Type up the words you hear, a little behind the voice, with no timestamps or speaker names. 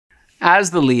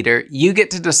As the leader, you get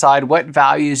to decide what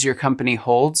values your company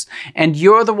holds, and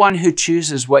you're the one who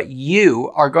chooses what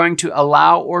you are going to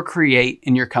allow or create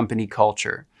in your company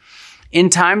culture.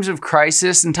 In times of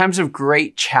crisis, in times of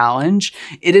great challenge,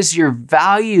 it is your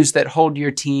values that hold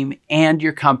your team and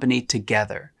your company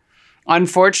together.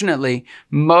 Unfortunately,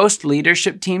 most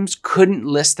leadership teams couldn't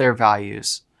list their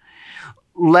values,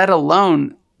 let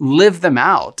alone live them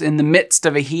out in the midst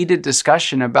of a heated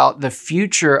discussion about the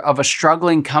future of a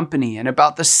struggling company and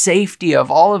about the safety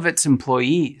of all of its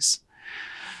employees.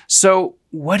 So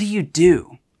what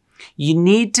do? You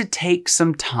need to take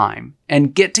some time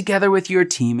and get together with your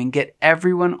team and get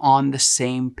everyone on the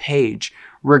same page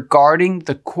regarding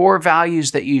the core values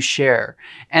that you share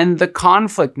and the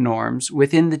conflict norms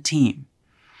within the team.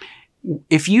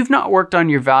 If you've not worked on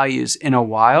your values in a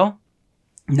while,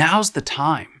 now's the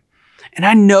time. And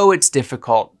I know it's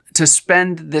difficult to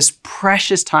spend this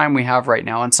precious time we have right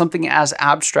now on something as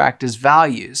abstract as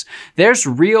values. There's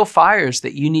real fires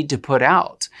that you need to put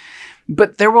out.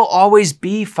 But there will always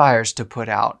be fires to put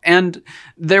out, and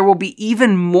there will be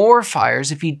even more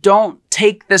fires if you don't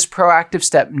take this proactive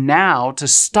step now to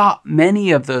stop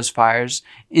many of those fires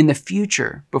in the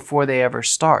future before they ever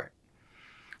start.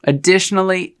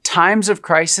 Additionally, times of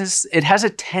crisis, it has a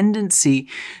tendency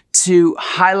to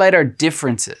highlight our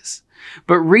differences.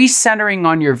 But recentering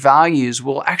on your values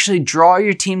will actually draw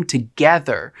your team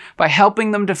together by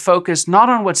helping them to focus not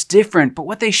on what's different, but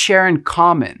what they share in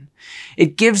common.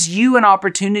 It gives you an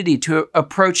opportunity to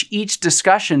approach each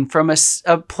discussion from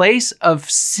a place of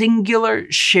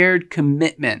singular shared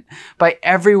commitment by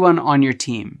everyone on your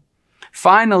team.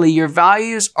 Finally, your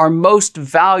values are most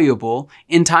valuable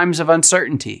in times of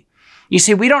uncertainty. You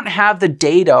see, we don't have the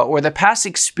data or the past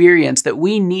experience that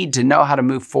we need to know how to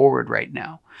move forward right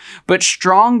now. But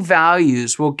strong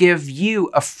values will give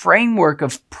you a framework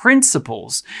of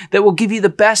principles that will give you the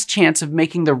best chance of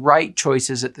making the right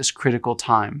choices at this critical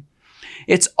time.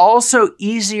 It's also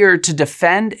easier to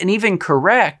defend and even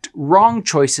correct wrong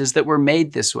choices that were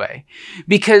made this way.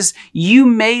 Because you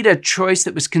made a choice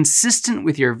that was consistent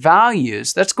with your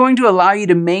values, that's going to allow you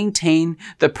to maintain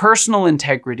the personal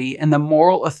integrity and the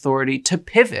moral authority to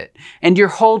pivot, and your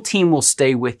whole team will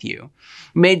stay with you,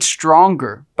 made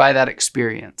stronger by that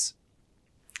experience.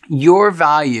 Your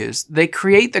values, they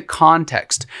create the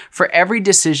context for every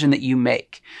decision that you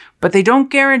make, but they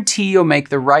don't guarantee you'll make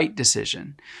the right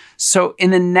decision. So in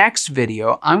the next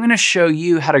video, I'm going to show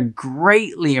you how to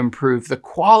greatly improve the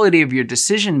quality of your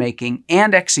decision making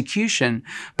and execution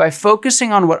by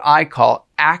focusing on what I call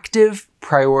active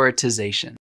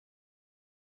prioritization.